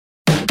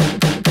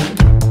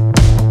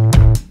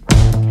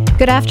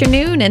Good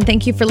afternoon, and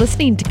thank you for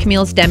listening to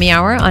Camille's Demi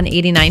Hour on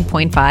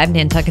 89.5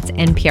 Nantucket's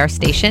NPR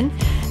station.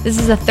 This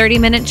is a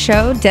 30-minute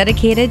show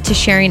dedicated to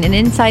sharing an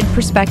inside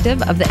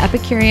perspective of the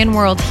Epicurean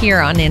world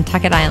here on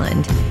Nantucket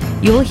Island.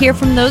 You will hear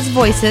from those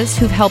voices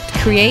who've helped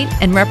create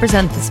and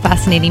represent this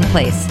fascinating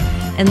place.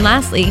 And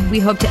lastly, we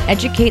hope to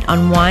educate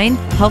on wine,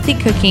 healthy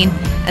cooking,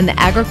 and the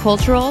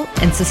agricultural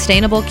and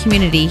sustainable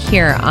community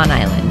here on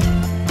island.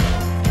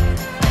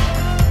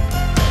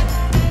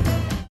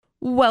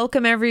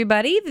 Welcome,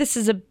 everybody. This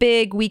is a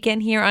big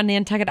weekend here on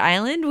Nantucket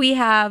Island. We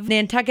have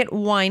Nantucket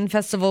Wine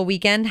Festival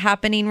weekend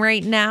happening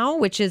right now,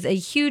 which is a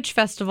huge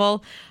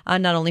festival,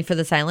 not only for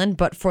this island,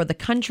 but for the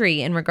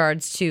country in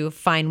regards to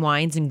fine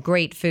wines and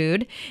great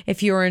food.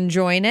 If you're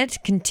enjoying it,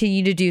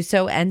 continue to do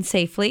so and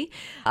safely.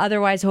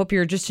 Otherwise, I hope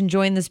you're just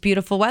enjoying this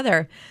beautiful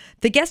weather.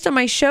 The guest on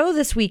my show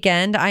this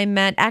weekend, I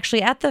met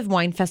actually at the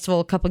wine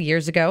festival a couple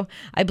years ago.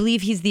 I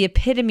believe he's the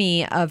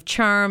epitome of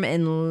charm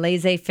and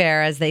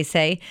laissez-faire, as they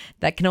say,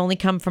 that can only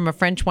come from a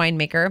French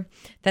winemaker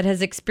that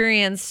has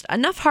experienced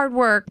enough hard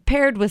work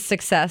paired with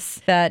success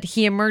that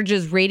he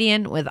emerges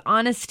radiant with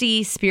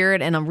honesty,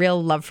 spirit, and a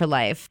real love for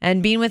life.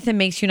 And being with him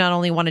makes you not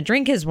only want to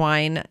drink his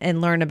wine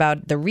and learn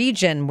about the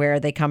region where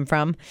they come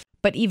from,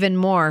 but even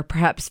more,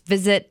 perhaps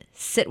visit,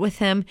 sit with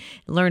him,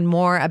 learn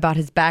more about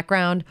his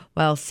background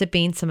while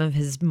sipping some of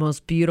his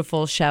most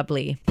beautiful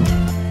Chablis.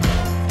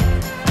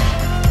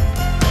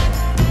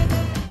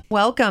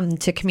 Welcome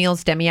to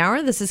Camille's Demi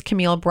Hour. This is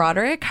Camille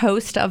Broderick,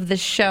 host of the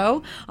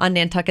show on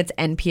Nantucket's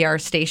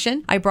NPR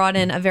station. I brought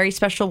in a very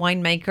special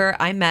winemaker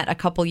I met a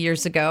couple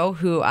years ago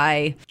who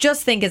I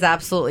just think is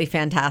absolutely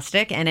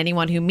fantastic, and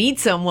anyone who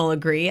meets him will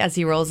agree as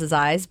he rolls his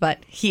eyes, but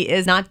he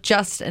is not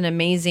just an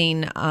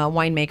amazing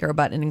winemaker,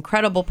 but an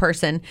incredible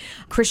person.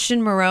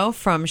 Christian Moreau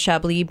from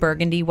Chablis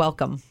Burgundy,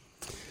 welcome.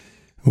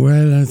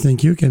 Well,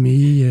 thank you,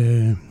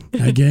 Camille.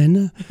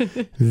 Again,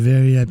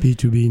 very happy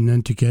to be in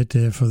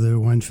Nantucket for the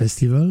wine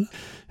festival.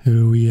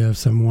 We have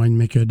some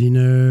winemaker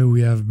dinner,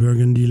 we have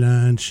Burgundy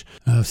lunch,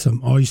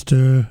 some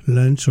oyster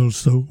lunch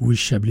also with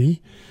Chablis.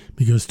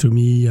 Because to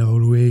me,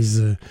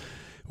 always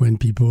when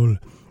people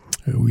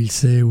will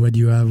say, what do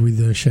you have with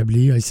the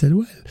Chablis? I said,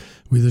 well,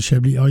 with the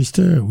Chablis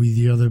oyster, with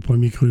the other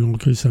Premier Cru,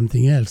 Grand Cru,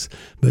 something else.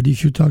 But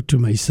if you talk to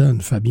my son,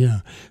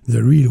 Fabien,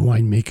 the real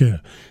winemaker,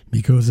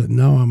 because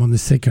now I'm on the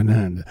second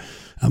hand.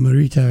 I'm a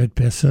retired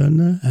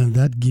person, and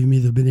that gives me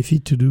the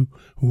benefit to do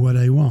what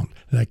I want,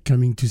 like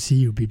coming to see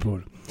you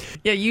people.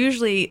 Yeah,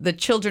 usually the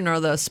children are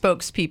the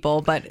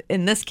spokespeople, but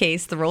in this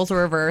case, the roles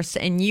are reversed,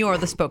 and you are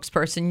the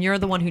spokesperson. You're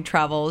the one who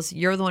travels.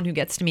 You're the one who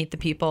gets to meet the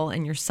people,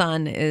 and your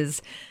son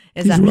is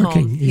at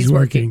home. He's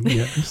working.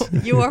 Yes.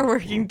 You are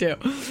working too.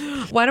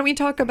 Why don't we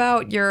talk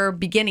about your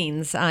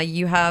beginnings?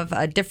 You have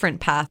a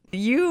different path.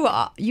 You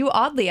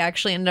oddly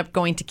actually ended up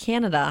going to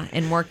Canada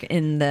and work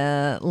in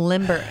the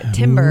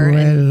timber.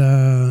 Well,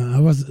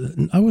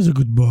 I was a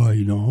good boy,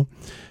 you know.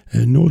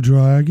 No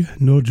drug,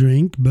 no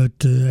drink, but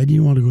I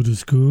didn't want to go to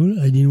school.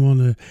 I didn't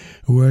want to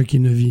work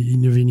in a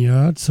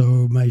vineyard.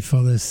 So my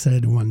father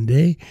said one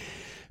day,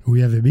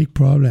 "We have a big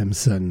problem,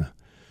 son.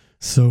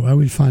 So I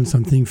will find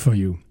something for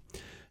you."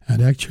 And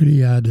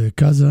actually, I had a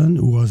cousin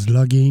who was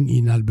logging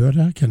in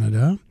Alberta,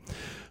 Canada,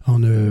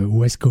 on the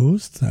west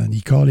coast, and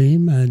he called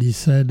him and he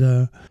said,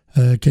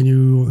 "Can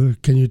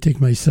you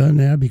take my son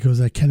there because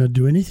I cannot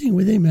do anything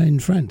with him in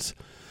France."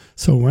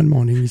 So one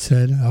morning he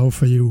said, "I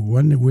offer you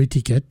one-way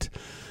ticket,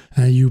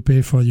 and you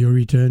pay for your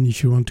return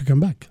if you want to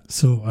come back."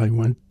 So I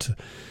went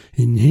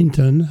in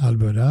Hinton,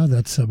 Alberta.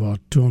 That's about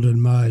 200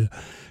 miles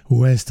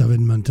west of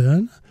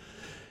Edmonton,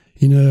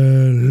 in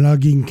a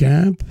logging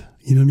camp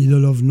in the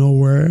middle of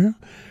nowhere,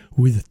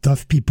 with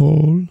tough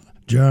people,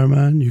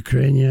 German,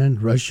 Ukrainian,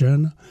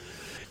 Russian.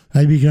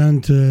 I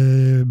began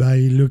by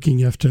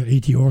looking after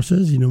 80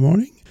 horses in the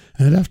morning.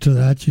 And after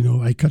that,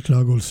 I cut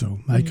log also.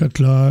 I cut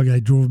log,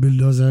 I drove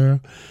bulldozer,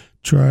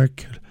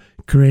 truck,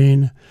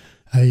 crane.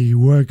 I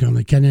work on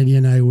a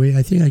Canadian highway.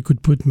 I think I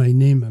could put my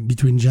name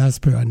between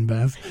Jasper and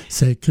Banff,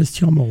 say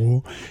Christian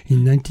Moreau,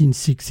 in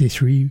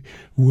 1963,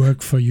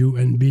 work for you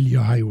and build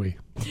your highway.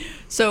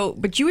 So,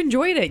 but you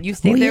enjoyed it. You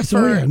stayed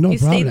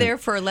stayed there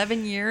for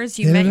 11 years.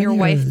 You met your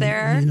wife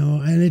there.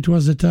 And it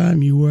was the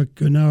time you work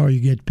an hour,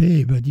 you get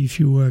paid. But if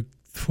you work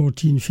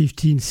 14,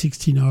 15,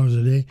 16 hours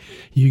a day,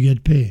 you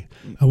get paid.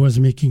 I was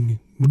making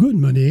good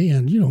money.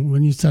 And,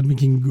 when you start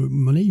making good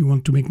money, you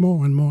want to make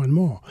more and more and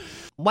more.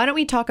 Why don't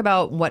we talk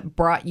about what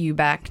brought you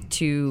back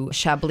to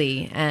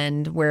Chablis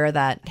and where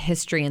that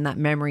history and that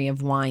memory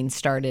of wine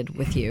started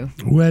with you?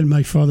 Well,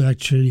 my father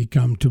actually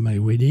came to my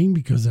wedding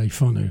because I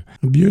found a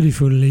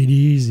beautiful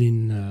ladies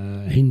in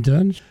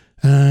Hinton.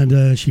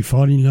 And she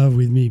fell in love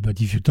with me.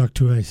 But if you talk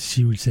to her,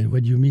 she will say,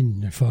 "What do you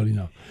mean I fall in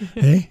love?"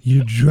 Hey,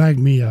 you dragged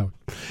me out.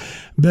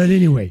 But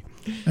anyway,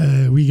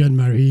 we got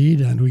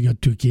married and we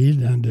got 2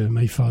 kids. And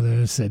my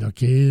father said,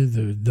 "Okay,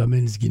 the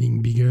domain is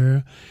getting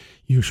bigger.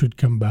 You should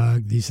come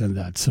back, this and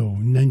that." So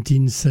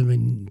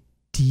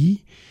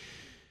 1970,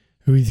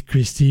 with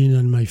Christine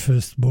and my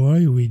first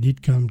boy, we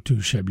did come to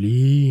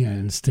Chablis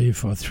and stay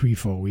for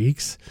 3-4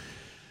 weeks.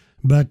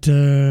 But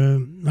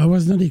I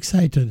was not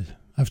excited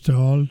after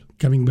all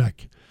coming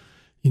back.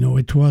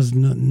 It was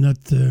not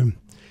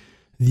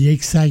the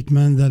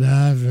excitement that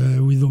I have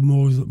with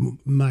almost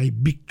my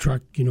big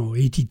truck,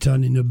 80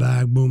 ton in the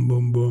back, boom,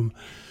 boom, boom.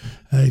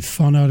 I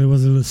found out it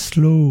was a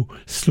slow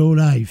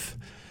life.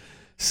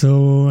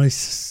 So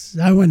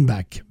I went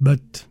back.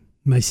 But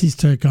my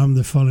sister came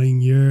the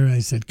following year. I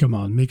said, come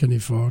on, make an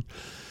effort.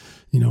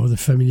 The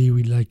family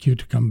would like you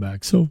to come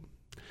back. So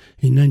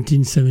in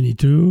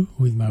 1972,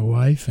 with my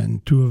wife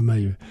and two of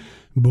my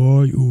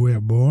boys who were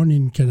born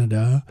in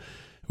Canada,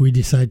 we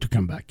decided to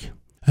come back.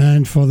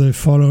 And for the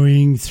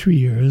following 3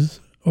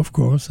 years, of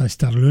course, I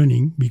started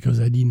learning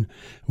because I didn't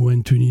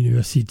went to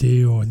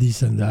university or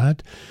this and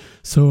that.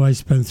 So I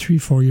spent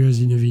 3-4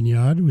 years in a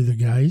vineyard with the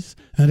guys.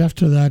 And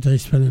after that, I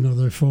spent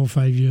another 4 or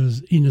 5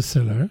 years in a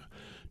cellar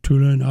to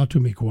learn how to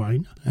make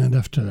wine. And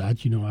after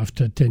that,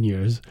 after 10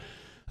 years,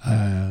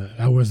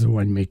 I was the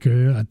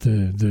winemaker at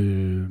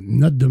the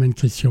not Domaine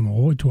Christian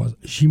Moreau, it was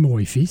J. Moreau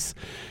et Fils,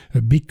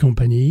 a big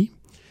company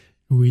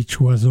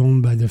which was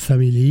owned by the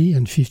family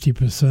and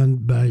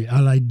 50% by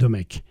Allied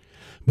Domecq,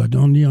 but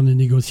only on the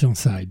negociant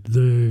side.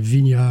 The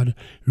vineyard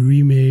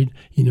remained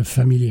in a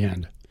family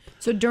hand.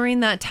 So during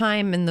that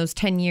time, in those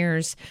 10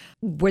 years,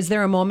 was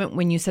there a moment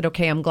when you said,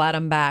 okay, I'm glad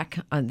I'm back.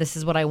 This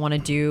is what I want to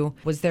do.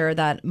 Was there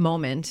that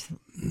moment?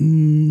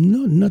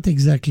 No, not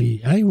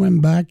exactly. I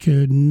went back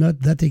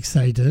not that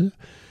excited.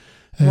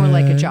 More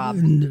like a job.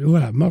 More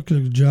like a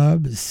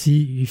job,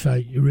 see if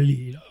I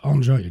really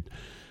enjoy it.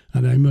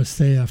 And I must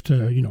say,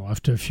 after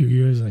a few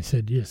years, I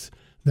said, yes,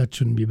 that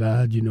shouldn't be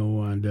bad,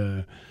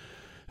 and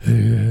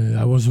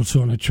I was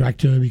also on a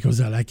tractor because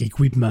I like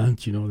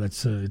equipment,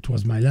 it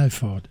was my life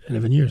for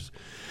 11 years.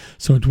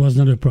 So it was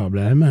not a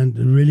problem, and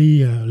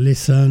really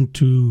listen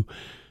to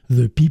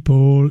the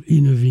people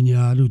in a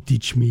vineyard who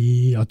teach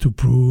me how to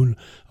prune,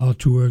 how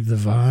to work the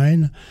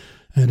vine.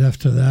 And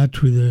after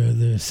that, with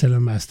the cellar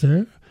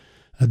master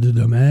at the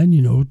domain,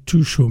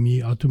 to show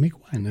me how to make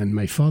wine. And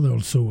my father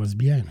also was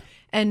behind.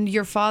 And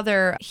your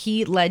father,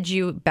 he led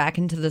you back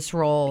into this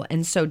role.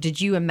 And so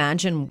did you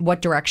imagine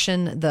what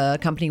direction the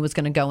company was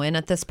going to go in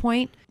at this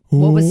point?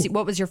 What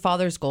was your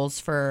father's goals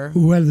for?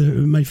 Well,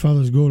 my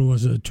father's goal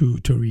was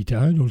to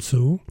retire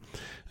also.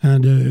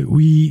 And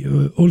we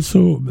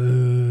also,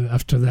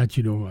 after that,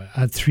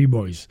 had 3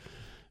 boys.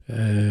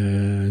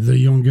 The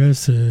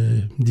youngest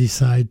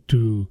decided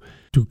to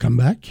come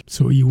back.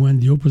 So he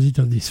went the opposite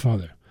of his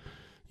father.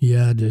 He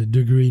had a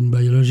degree in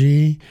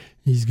biology.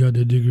 He's got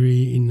a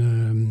degree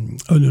in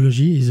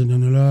oenology. He's an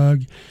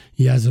oenologue.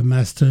 He has a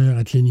master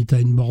at l'ENITA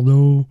in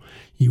Bordeaux.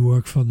 He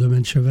worked for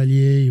Domaine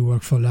Chevalier. He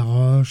worked for La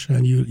Roche.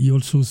 And he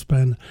also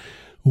spent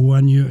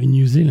 1 year in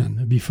New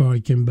Zealand before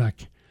he came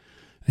back.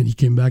 And he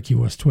came back, he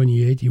was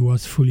 28. He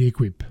was fully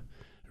equipped.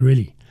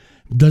 Really.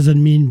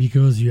 Doesn't mean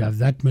because you have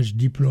that much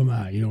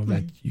diploma,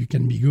 that you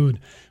can be good.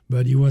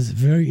 But he was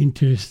very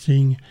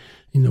interesting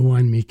in the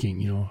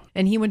winemaking,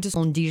 And he went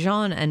to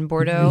Dijon and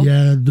Bordeaux?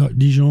 Yeah,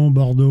 Dijon,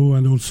 Bordeaux,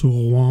 and also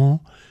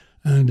Rouen.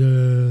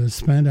 And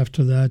spent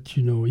after that,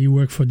 he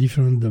worked for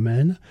different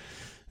domains.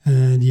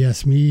 And he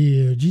asked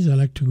me, geez, I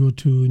like to go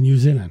to New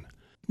Zealand.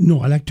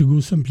 No, I like to go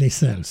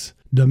someplace else.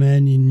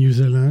 Domain in New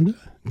Zealand,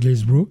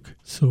 Glazebrook.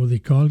 So they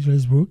called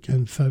Glazebrook,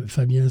 and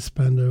Fabien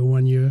spent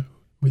 1 year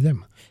with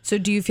them. So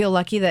do you feel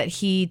lucky that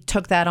he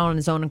took that on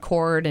his own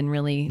accord and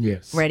really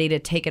ready to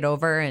take it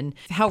over? And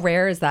how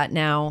rare is that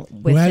now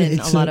within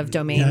a lot of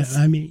domains?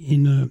 Yeah, I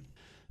mean,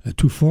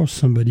 to force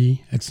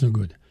somebody, it's not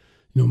good.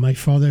 My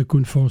father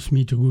couldn't force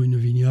me to go in a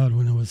vineyard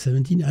when I was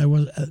 17. I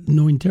was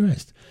no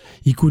interest.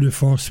 He could have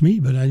forced me,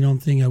 but I don't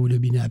think I would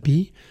have been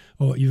happy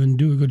or even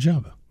do a good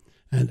job.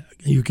 And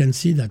you can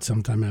see that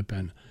sometimes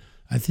happen.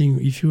 I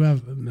think if you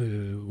have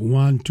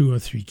 1, 2, or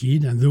 3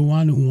 kids, and the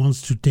one who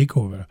wants to take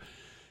over,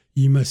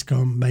 he must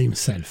come by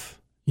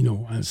himself,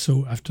 and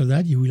so after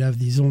that, he will have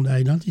his own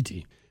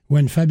identity.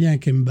 When Fabien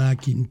came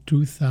back in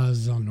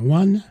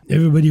 2001,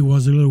 everybody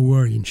was a little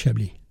worried in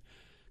Chablis.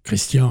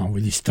 Christian,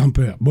 with his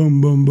temper, boom,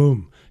 boom,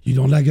 boom. You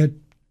don't like it?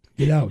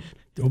 Get out.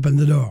 Open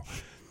the door.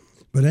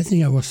 But I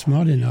think I was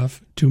smart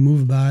enough to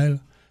move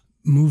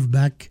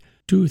back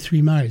 2 or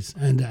 3 miles,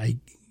 and I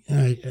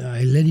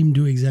let him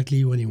do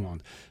exactly what he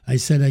wants. I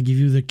said, I give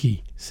you the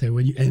key.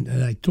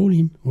 And I told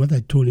him what I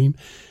told him,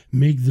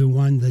 make the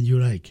wine that you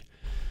like.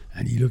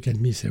 And he looked at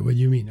me and said, what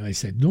do you mean? I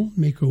said, don't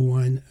make a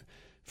wine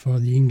for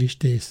the English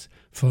taste,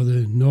 for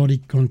the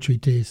Nordic country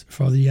taste,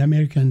 for the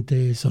American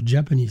taste or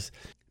Japanese.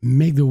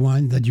 Make the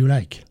wine that you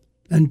like,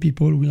 and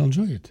people will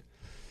enjoy it.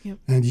 Yep.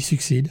 And he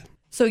succeeded.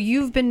 So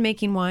you've been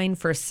making wine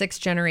for 6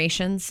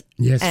 generations.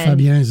 Yes,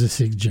 Fabien is the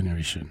 6th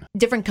generation.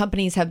 Different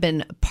companies have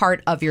been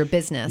part of your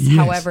business. Yes.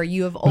 However,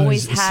 you have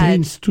always had...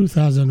 Since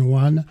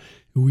 2001,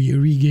 we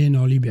regained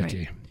our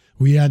liberty.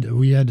 Right.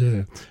 We had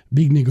a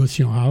big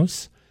negociant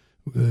house,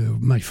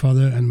 my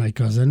father and my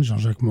cousin,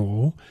 Jean-Jacques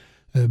Moreau,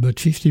 but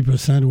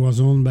 50%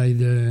 was owned by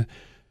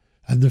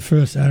at the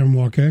first Aaron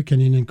Walker,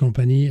 Canadian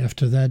company.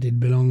 After that, it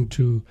belonged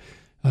to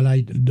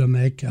Allied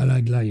Domecq,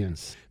 Allied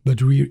Lyons.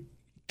 But we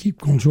keep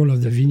control of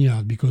the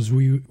vineyard because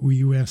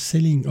we were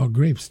selling our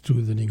grapes to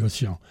the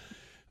négociant.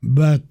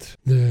 But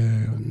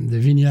the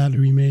vineyard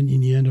remained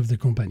in the hand of the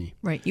company.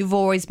 Right. You've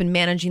always been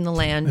managing the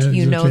land.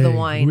 You know the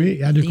wine. We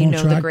had a you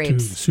know the contract to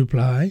grapes.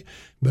 supply,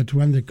 but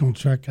when the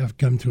contract have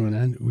come to an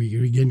end, we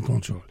regain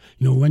control.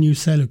 When you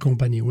sell a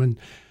company, when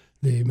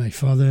my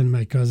father and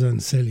my cousin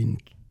sell in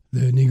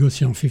the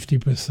négociant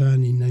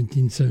 50% in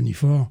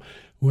 1974,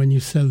 when you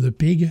sell the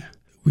pig,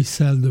 we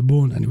sell the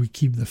bone and we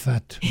keep the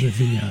fat, the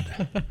vineyard.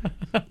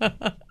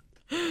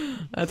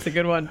 That's a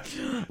good one.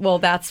 Well,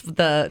 that's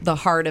the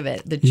heart of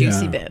it, the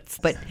juicy bits.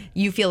 But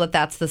you feel that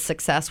that's the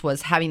success,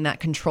 was having that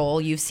control.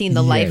 You've seen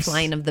the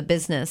lifeline of the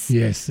business.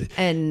 Yes.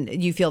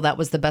 And you feel that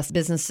was the best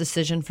business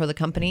decision for the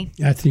company?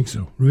 I think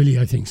so. Really,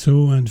 I think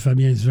so. And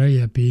Fabien is very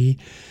happy.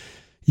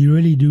 He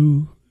really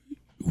do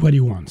what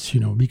he wants,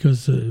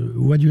 because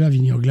what you have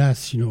in your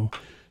glass,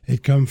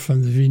 it comes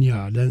from the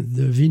vineyard. And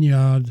the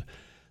vineyard,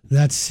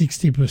 that's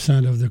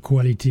 60% of the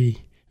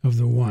quality of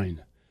the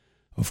wine.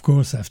 Of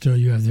course, after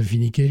you have the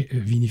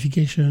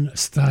vinification,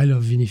 style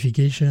of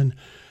vinification,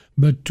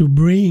 but to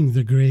bring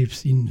the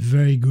grapes in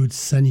very good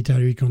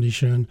sanitary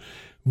condition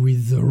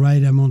with the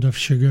right amount of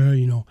sugar,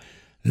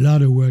 a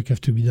lot of work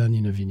have to be done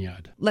in a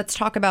vineyard. Let's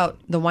talk about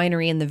the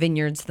winery and the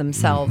vineyards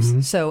themselves.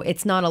 Mm-hmm. So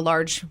it's not a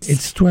large...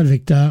 It's 12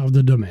 hectares of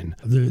the domain.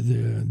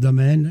 The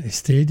domain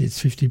estate, it's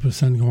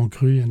 50% Grand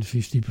Cru and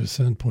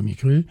 50% Premier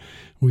Cru.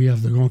 We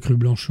have the Grand Cru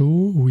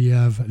Blanchot, we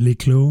have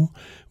L'Éclos,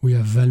 we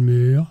have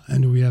Valmure,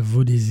 and we have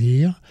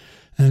Vaudésir.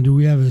 And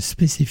we have a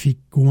specific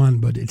one,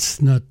 but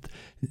it's not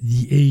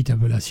the 8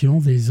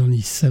 appellations. There's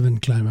only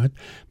 7 climate,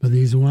 but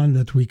there's one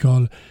that we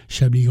call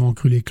Chablis Grand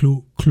Cru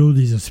L'Éclos, Clos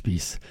des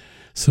Hospices.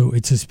 So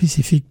it's a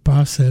specific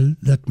parcel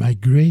that my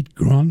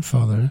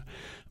great-grandfather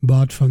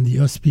bought from the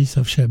Hospice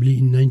of Chablis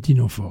in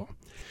 1904.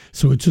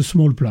 So it's a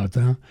small plot,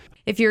 huh?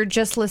 If you're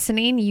just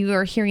listening, you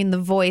are hearing the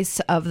voice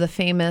of the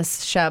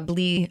famous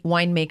Chablis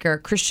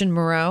winemaker, Christian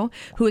Moreau,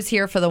 who is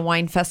here for the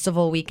Wine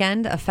Festival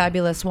weekend, a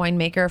fabulous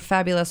winemaker,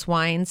 fabulous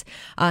wines.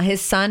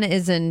 His son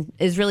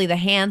is really the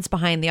hands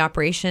behind the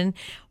operation,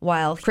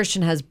 while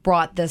Christian has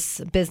brought this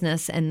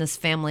business and this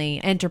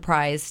family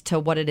enterprise to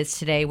what it is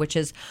today, which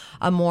is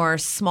a more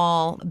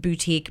small,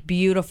 boutique,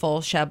 beautiful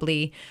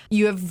Chablis.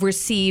 You have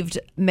received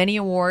many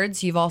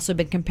awards. You've also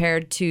been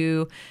compared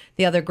to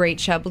the other great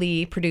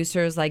Chablis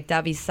producers like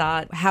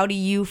Davisat. How do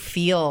you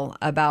feel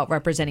about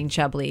representing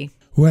Chablis?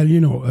 Well,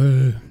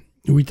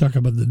 we talk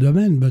about the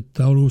domain, but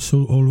I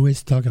also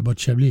always talk about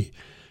Chablis.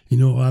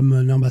 I'm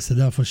an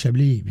ambassador for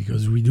Chablis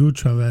because we do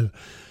travel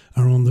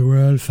around the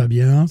world,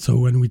 Fabien. So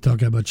when we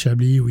talk about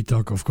Chablis, we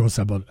talk, of course,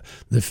 about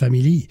the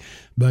family,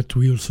 but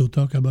we also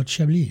talk about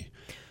Chablis.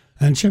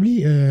 And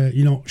Chablis,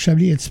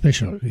 Chablis, it's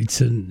special. It's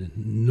a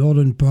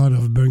northern part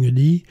of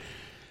Burgundy.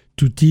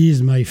 To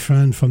tease my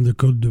friend from the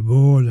Côte de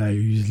Bourg, I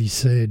usually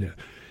said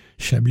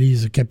Chablis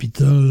is the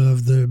capital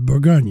of the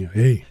Bourgogne.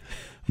 Hey,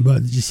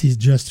 but this is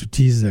just to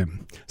tease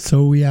them.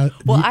 So we are.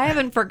 Well, I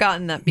haven't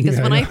forgotten that because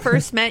when I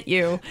first met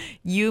you,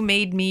 you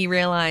made me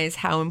realize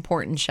how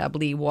important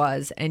Chablis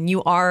was, and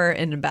you are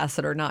an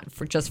ambassador not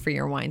just for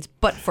your wines,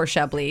 but for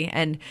Chablis.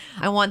 And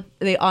I want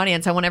the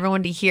audience, I want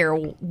everyone to hear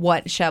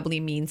what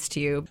Chablis means to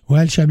you.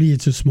 Well, Chablis,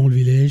 it's a small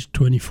village,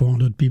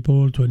 2,400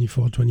 people,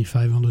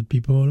 2,500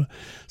 people.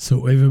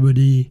 So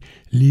everybody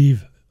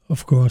live,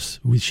 of course,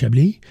 with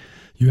Chablis.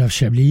 You have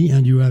Chablis,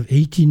 and you have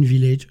 18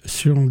 villages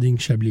surrounding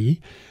Chablis,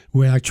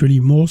 where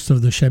actually most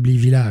of the Chablis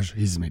village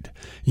is made.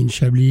 In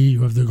Chablis,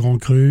 you have the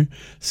Grand Cru,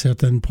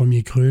 certain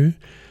Premier Cru,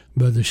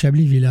 but the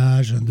Chablis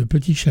village and the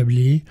Petit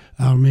Chablis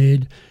are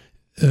made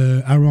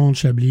around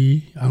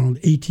Chablis, around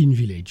 18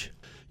 villages.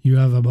 You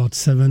have about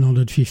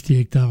 750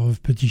 hectares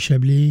of Petit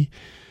Chablis,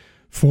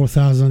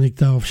 4,000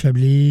 hectares of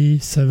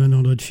Chablis,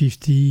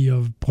 750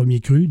 of Premier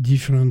Cru,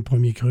 different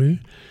Premier Cru,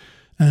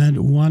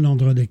 and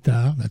 100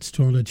 hectares, that's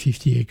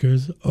 250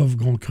 acres of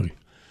Grand Cru.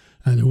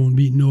 And there won't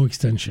be no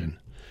extension.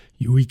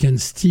 We can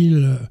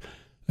still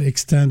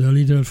extend a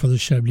little for the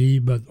Chablis,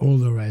 but all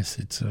the rest,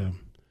 it's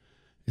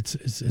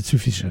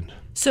sufficient.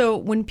 So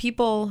when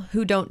people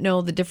who don't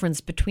know the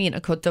difference between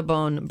a Côte de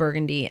Beaune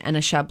Burgundy and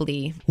a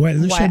Chablis,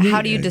 Chablis,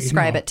 how do you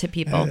describe it to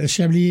people?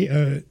 Chablis,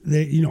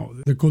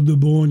 the Côte de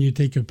Beaune, you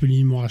take a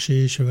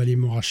Puligny-Montrachet,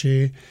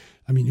 Chevalier-Montrachet.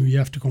 I mean, you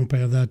have to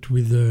compare that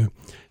with the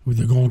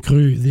Grand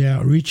Cru. They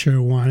are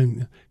richer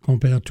wine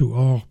compared to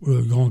our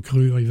Grand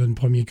Cru or even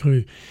Premier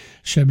Cru.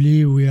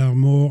 Chablis, we are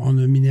more on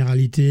the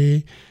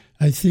mineralité.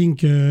 I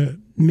think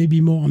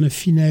maybe more on a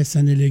finesse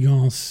and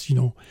elegance.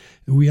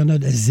 We are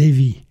not as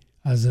heavy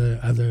as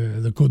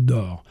the Côte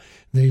d'Or.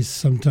 There is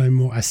sometimes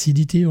more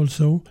acidity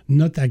also,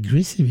 not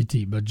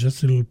aggressivity, but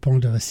just a little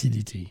point of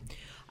acidity.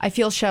 I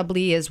feel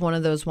Chablis is one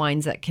of those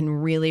wines that can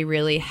really,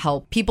 really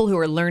help people who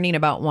are learning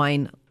about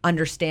wine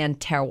understand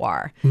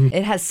terroir. Mm.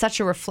 It has such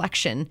a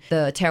reflection,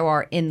 the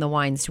terroir in the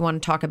wines. Do you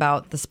want to talk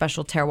about the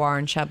special terroir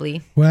in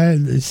Chablis? Well,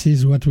 this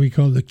is what we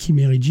call the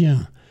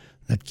Quiméridien.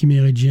 That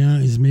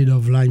Quiméridien is made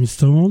of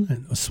limestone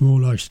and a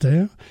small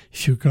oyster.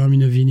 If you come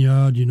in a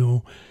vineyard,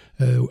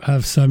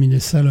 have some in a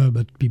cellar,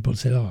 but people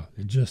say, oh,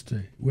 just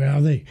where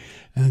are they?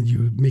 And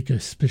you make a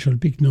special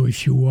pick. No,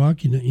 if you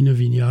walk in a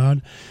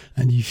vineyard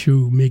and if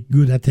you make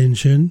good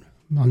attention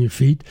on your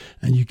feet,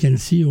 and you can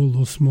see all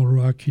those small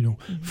rocks,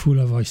 full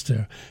of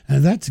oyster.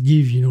 And that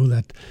gives,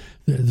 that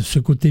ce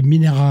côté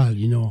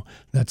minéral,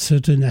 that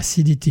certain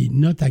acidity,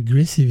 not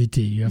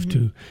aggressivity. You have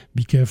to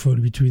be careful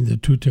between the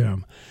two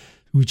terms,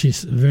 which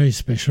is very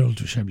special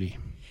to Chablis.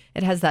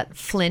 It has that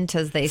flint,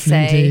 as they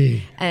Flinty.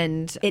 say.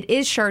 And it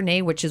is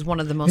Chardonnay, which is one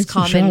of the most It's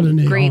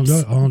common grapes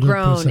 100%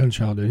 grown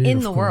Chardonnay, in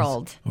of the course.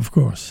 world. Of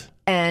course.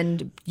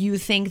 And you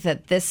think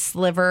that this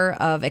sliver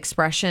of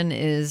expression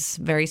is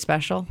very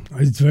special?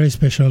 It's very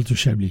special to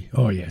Chablis.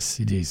 Oh, yes,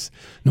 it is.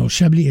 No,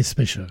 Chablis is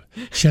special.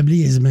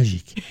 Chablis is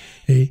magic.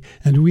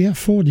 And we have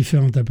 4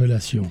 different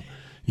appellations.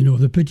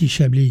 The Petit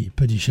Chablis.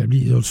 Petit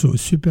Chablis is also a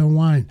super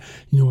wine,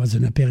 as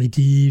an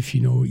aperitif,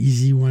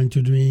 easy wine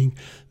to drink.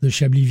 The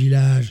Chablis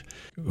Village,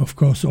 of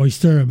course,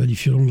 oyster. But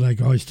if you don't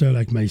like oyster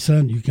like my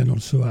son, you can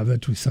also have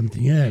it with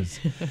something else.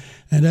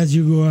 And as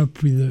you go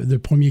up with the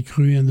Premier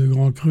Cru and the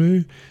Grand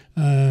Cru,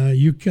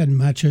 you can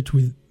match it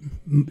with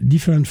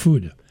different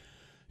food.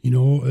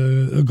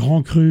 A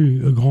Grand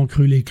Cru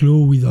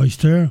L'Éclos with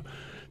oyster.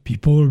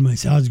 People might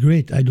say, it's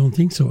great. I don't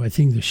think so. I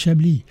think the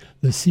Chablis,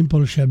 the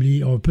simple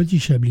Chablis or Petit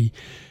Chablis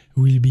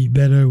will be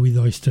better with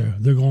oyster.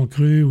 The Grand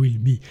Cru will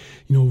be,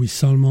 with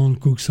salmon,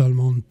 cooked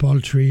salmon,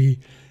 poultry,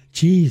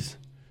 cheese.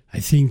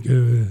 I think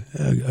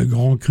a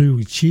Grand Cru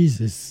with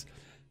cheese is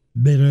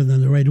better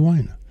than the red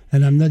wine.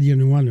 And I'm not the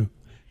only one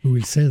who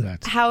will say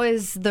that. How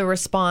is the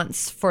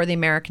response for the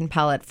American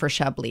palate for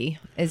Chablis?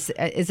 Is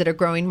it a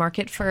growing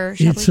market for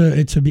Chablis?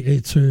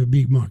 It's a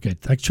big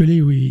market.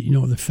 Actually,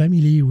 the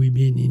family, we've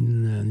been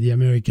in the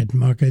American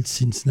market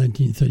since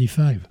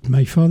 1935.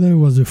 My father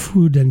was a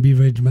food and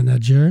beverage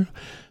manager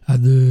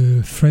at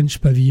the French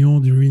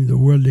Pavilion during the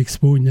World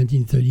Expo in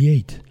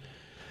 1938.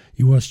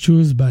 He was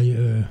chosen by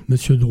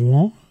Monsieur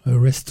Drouin, a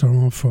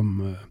restaurant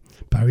from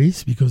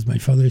Paris, because my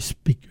father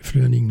speaks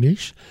fluent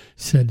English.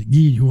 He said, Guy,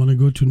 you want to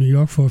go to New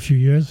York for a few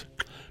years?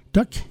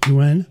 Tuck, he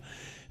went.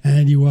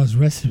 And he was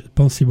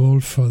responsible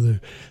for the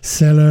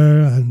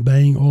cellar and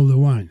buying all the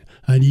wine.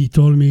 And he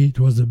told me it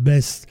was the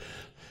best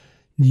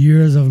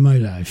years of my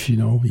life. He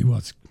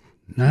was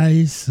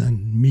nice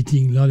and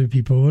meeting a lot of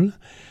people.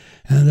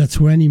 And that's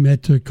when he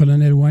met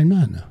Colonel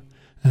Weinman.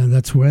 And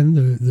that's when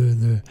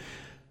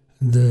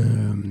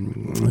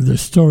the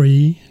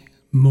story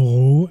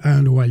Moreau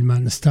and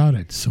Weinman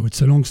started. So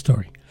it's a long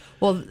story.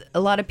 Well,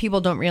 a lot of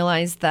people don't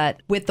realize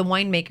that with the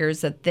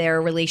winemakers, that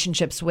their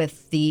relationships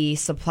with the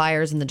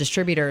suppliers and the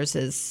distributors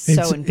is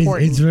so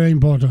important. It's very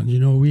important.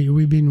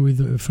 We've been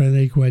with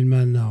Frederick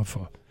Weinman now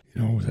for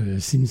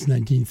since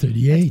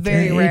 1938. It's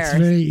very rare. It's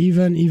very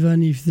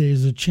even if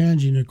there's a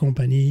change in a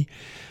company,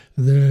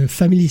 the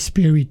family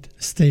spirit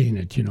stay in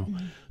it. Mm-hmm.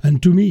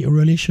 And to me, a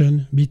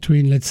relation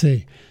between, let's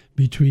say,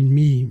 between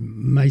me,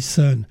 my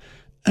son,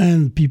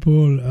 and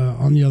people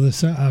on the other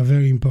side are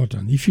very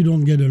important. If you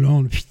don't get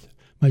along,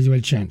 might as well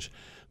change.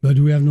 But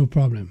we have no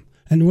problem.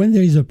 And when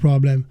there is a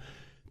problem,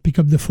 pick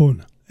up the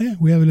phone.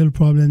 We have a little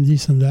problem,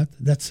 this and that.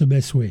 That's the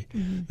best way.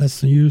 Mm-hmm.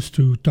 That's the use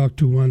to talk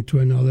to one to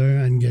another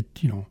and get,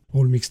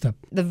 all mixed up.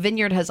 The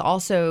vineyard has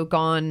also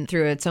gone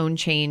through its own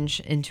change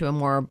into a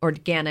more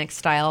organic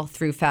style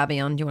through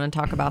Fabien. Do you want to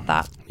talk about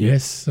that?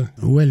 Yes.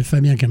 Well,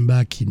 Fabien came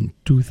back in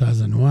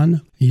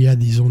 2001. He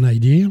had his own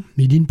idea.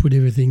 He didn't put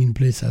everything in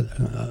place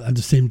at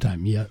the same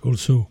time. He had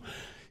also,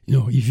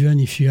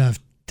 even if you have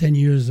 10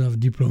 years of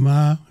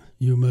diploma,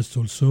 you must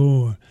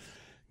also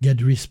get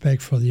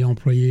respect for the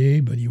employee,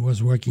 but he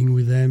was working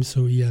with them,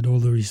 so he had all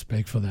the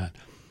respect for that.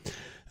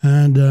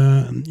 And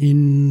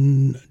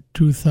in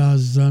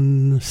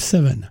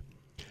 2007,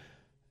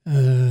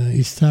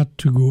 he started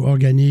to go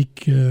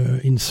organic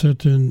in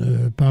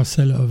certain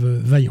parcel of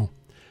Vaillant.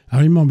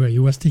 I remember he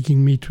was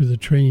taking me to the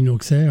train in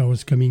Auxerre. I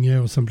was coming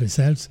here or someplace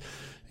else.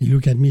 He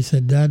looked at me and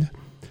said, Dad,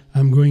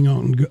 I'm going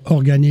on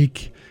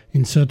organic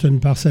in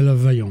certain parcel of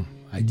Vaillant.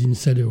 I didn't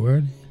say a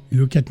word. He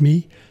looked at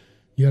me.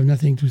 You have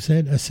nothing to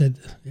say? I said,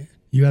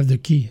 you have the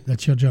key.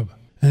 That's your job.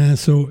 And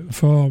so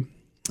for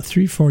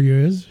 3-4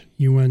 years,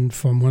 he went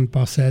from one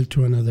parcel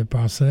to another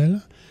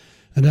parcel.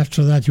 And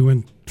after that, he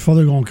went for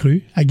the Grand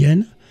Cru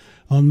again.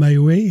 On my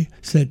way,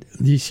 said,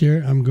 this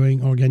year, I'm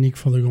going organic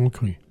for the Grand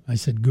Cru. I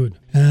said, good.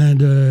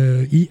 And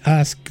he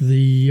asked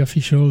the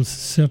official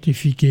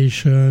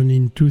certification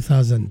in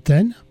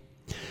 2010.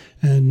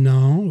 And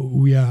now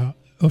we are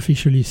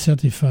officially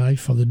certified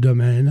for the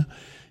domain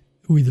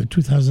with the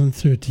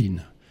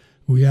 2013.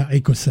 We are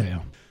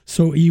Écossaire.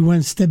 So he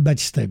went step by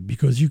step,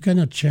 because you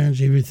cannot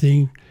change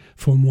everything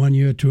from one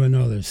year to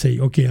another. Say,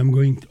 okay, I'm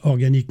going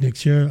organic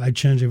next year, I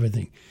change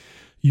everything.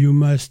 You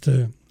must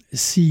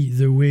see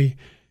the way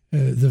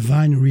the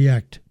vine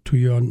react to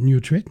your new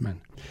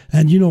treatment.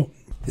 And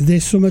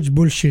there's so much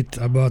bullshit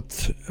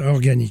about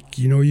organic.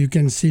 You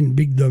can see in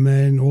big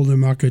domain, all the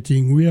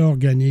marketing, we are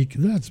organic.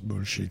 That's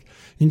bullshit.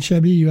 In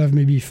Chablis, you have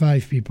maybe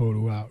 5 people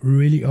who are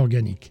really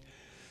organic.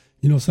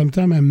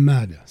 Sometimes I'm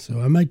mad.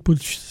 So I might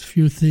put a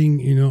few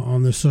things,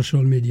 on the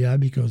social media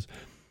because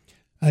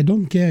I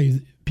don't care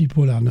if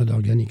people are not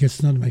organic.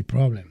 It's not my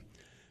problem.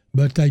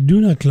 But I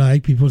do not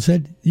like people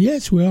said,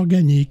 yes, we're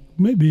organic,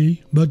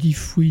 maybe. But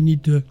if we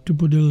need to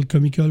put a little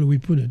chemical, we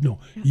put it. No,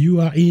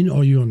 you are in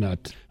or you're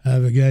not. I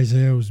have a guy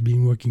there who's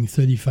been working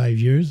 35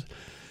 years.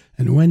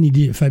 And when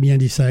Fabien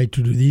decided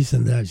to do this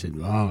and that, I said,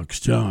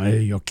 Christian,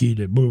 hey, your kid,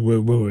 hey,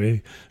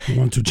 you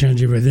want to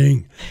change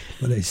everything.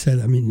 But I said,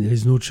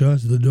 there's no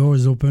choice. The door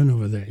is open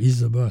over there. He's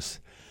the boss.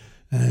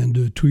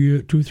 And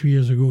 3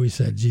 years ago, he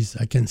said, geez,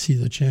 I can see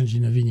the change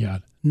in a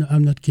vineyard. No,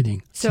 I'm not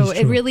kidding. So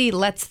it really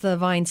lets the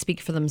vines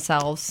speak for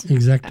themselves.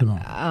 Exactly.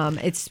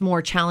 It's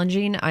more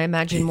challenging, I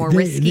imagine, more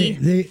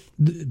risky.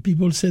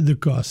 People say the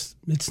cost.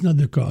 It's not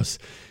the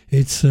cost.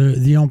 It's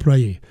the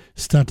employee.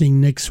 Starting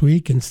next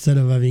week, instead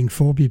of having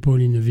 4 people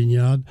in a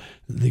vineyard,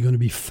 they're going to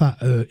be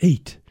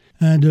 8.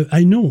 And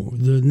I know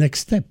the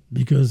next step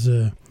because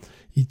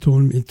he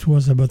told me, it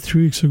was about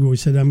 3 weeks ago, he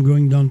said, I'm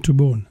going down to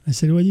Beaune. I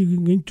said, where are you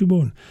going to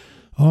Beaune?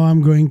 Oh,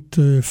 I'm going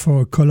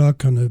for a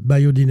colloque on a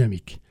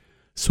biodynamic.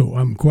 So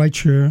I'm quite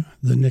sure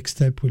the next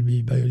step will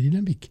be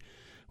biodynamic.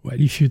 Well,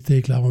 if you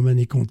take La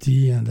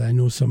Romanée-Conti, and I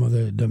know some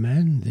other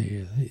domain,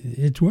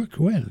 it worked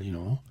well,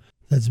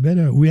 That's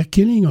better. We are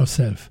killing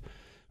ourselves.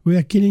 We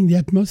are killing the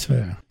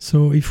atmosphere.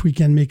 So if we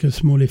can make a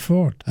small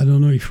effort, I don't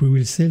know if we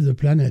will save the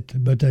planet,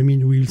 but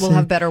we'll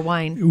have better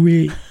wine.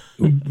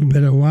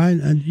 Better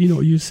wine, and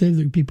you save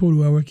the people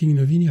who are working in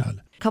a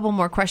vineyard. Couple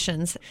more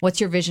questions.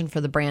 What's your vision for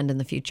the brand in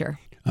the future?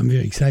 I'm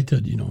very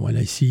excited, when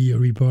I see a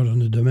report on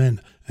the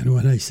domain, and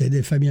when I said,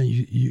 hey, Fabien,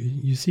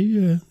 you see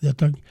they're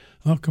talking,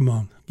 oh, come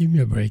on, give me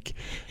a break.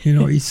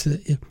 He's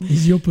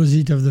the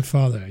opposite of the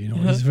father,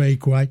 He's very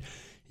quiet.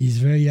 He's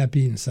very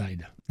happy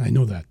inside. I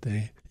know that.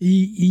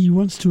 He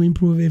wants to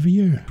improve every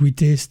year. We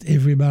taste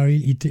every barrel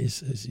he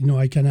tastes.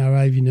 I can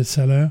arrive in a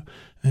cellar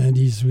and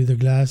he's with a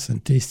glass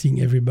and tasting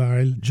every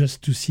barrel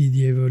just to see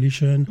the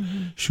evolution.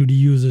 Mm-hmm. Should he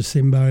use the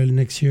same barrel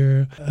next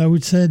year? I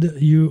would say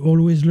that you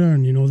always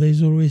learn.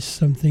 There's always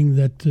something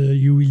that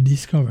you will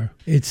discover.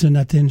 It's an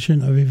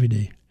attention of every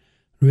day,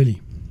 really.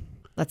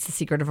 That's the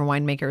secret of a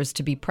winemaker, is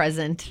to be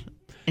present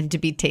and to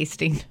be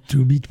tasting.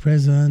 To be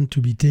present, to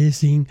be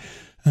tasting,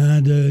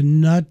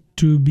 and not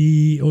to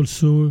be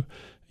also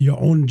your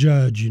own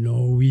judge.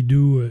 We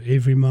do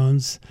every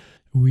month.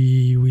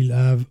 We will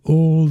have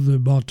all the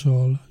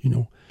bottle,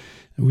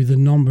 with a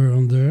number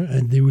on there,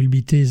 and they will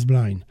be taste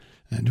blind.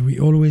 And we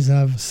always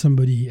have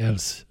somebody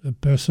else, a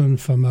person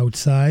from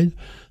outside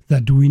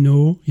that we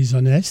know is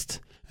honest,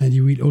 and he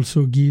will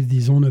also give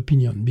his own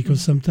opinion. Because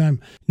sometimes,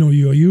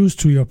 you're used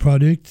to your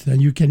product, and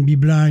you can be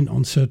blind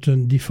on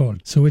certain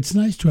defaults. So it's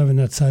nice to have an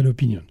outside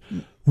opinion.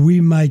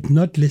 We might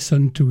not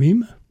listen to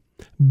him,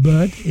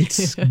 but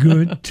it's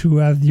good to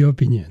have the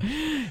opinion.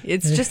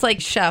 It's just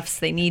like chefs.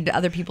 They need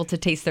other people to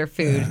taste their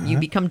food. You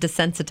become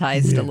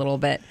desensitized a little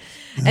bit.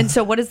 And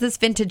so what does this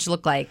vintage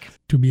look like?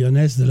 To be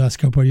honest, the last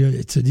couple of years,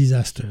 it's a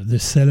disaster. The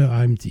cellar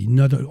are empty,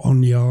 not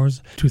only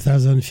ours.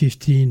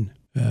 2015,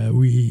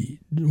 we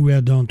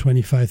were down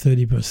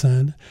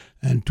 25-30%.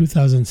 And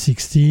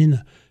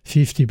 2016,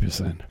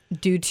 50%.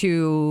 Due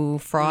to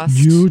frost?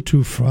 Due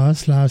to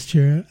frost last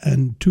year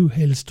and 2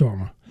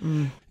 hailstorms.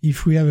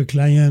 If we have a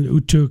client who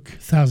took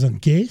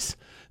 1,000 cases,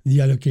 the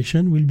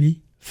allocation will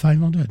be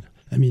 500.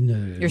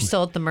 You're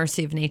still at the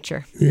mercy of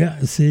nature. Yeah,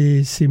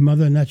 c'est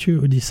Mother Nature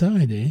who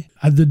decide.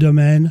 At the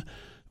domain,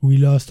 we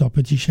lost our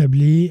Petit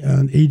Chablis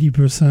and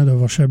 80%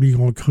 of our Chablis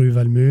Grand Cru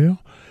Valmur.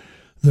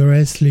 The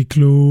rest, Les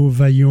Clos,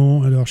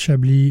 Vaillon, and our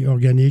Chablis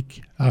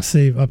organic are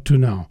saved up to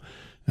now.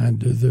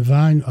 And the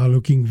vines are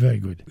looking very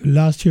good.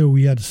 Last year,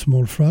 we had a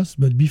small frost,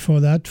 but before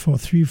that, for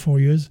 3-4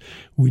 years,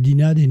 we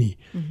didn't have any.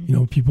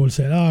 Mm-hmm. People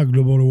said,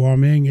 global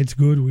warming, it's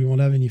good, we won't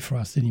have any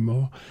frost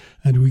anymore.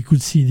 And we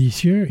could see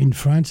this year, in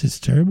France, it's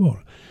terrible.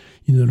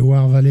 In the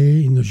Loire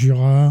Valley, in the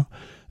Jura,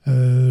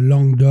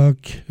 Languedoc,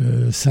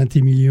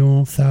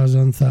 Saint-Émilion,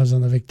 thousands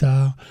of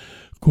hectares.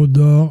 Côte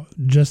d'Or,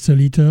 just a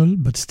little,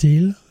 but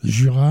still.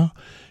 Jura,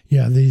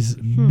 there's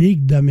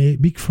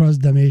big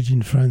frost damage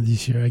in France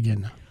this year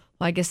again.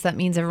 Well, I guess that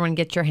means everyone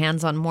get your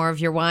hands on more of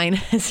your wine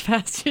as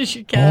fast as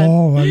you can.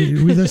 Oh,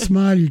 with a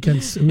smile, we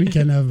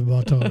can have a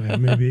bottle,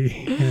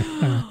 maybe.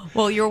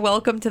 Well, you're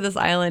welcome to this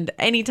island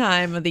any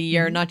time of the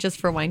year, not just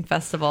for Wine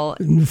Festival.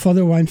 For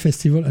the Wine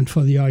Festival and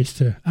for the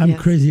oyster. I'm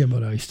crazy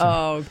about oyster.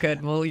 Oh,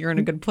 good. Well, you're in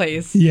a good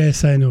place.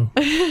 Yes, I know.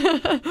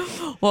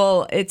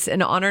 Well, it's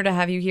an honor to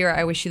have you here.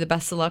 I wish you the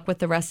best of luck with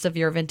the rest of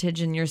your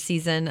vintage and your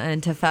season.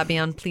 And to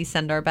Fabien, please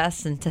send our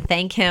best, and to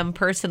thank him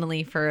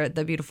personally for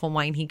the beautiful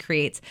wine he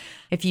creates.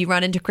 If you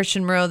run into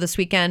Christian Moreau this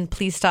weekend,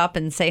 please stop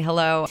and say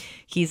hello.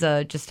 He's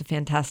just a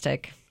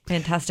fantastic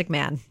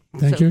man.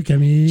 Thank you,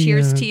 Camille.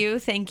 Cheers to you.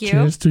 Thank you.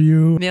 Cheers to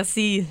you.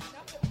 Merci.